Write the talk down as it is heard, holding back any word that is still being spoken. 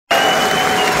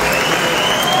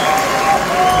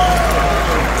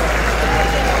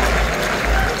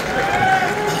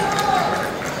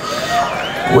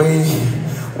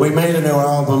new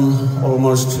album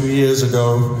almost 2 years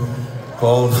ago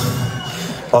called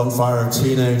Bonfire of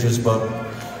Teenagers, but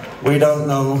we don't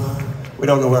know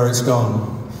where it's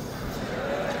gone.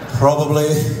 Probably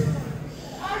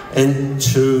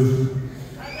into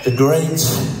the great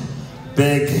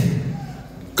big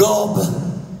gob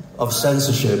of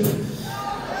censorship.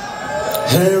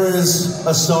 Here is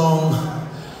a song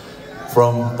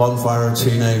from Bonfire of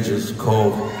Teenagers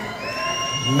called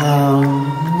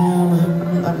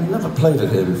I've never played it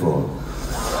here before.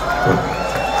 But,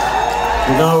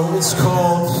 no, it's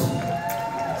called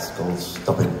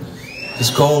stop it.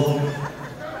 It's called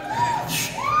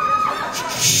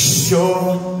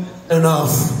Sure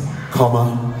Enough,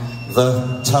 comma,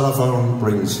 the telephone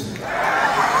rings.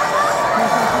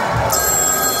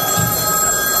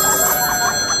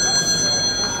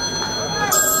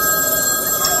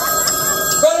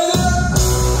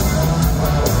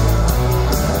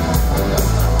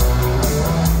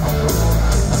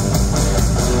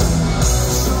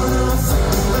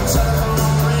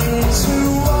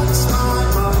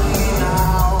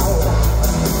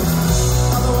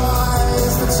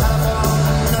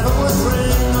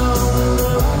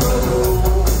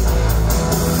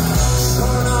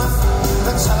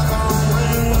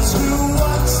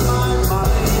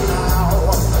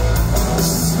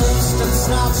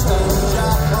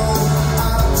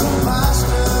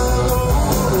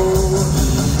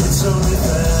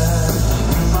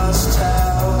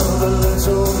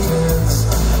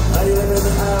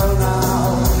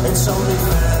 It's only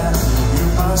fair, you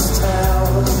must tell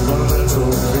the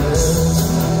little kids.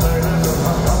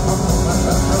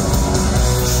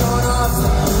 Sure enough,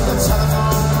 the telephone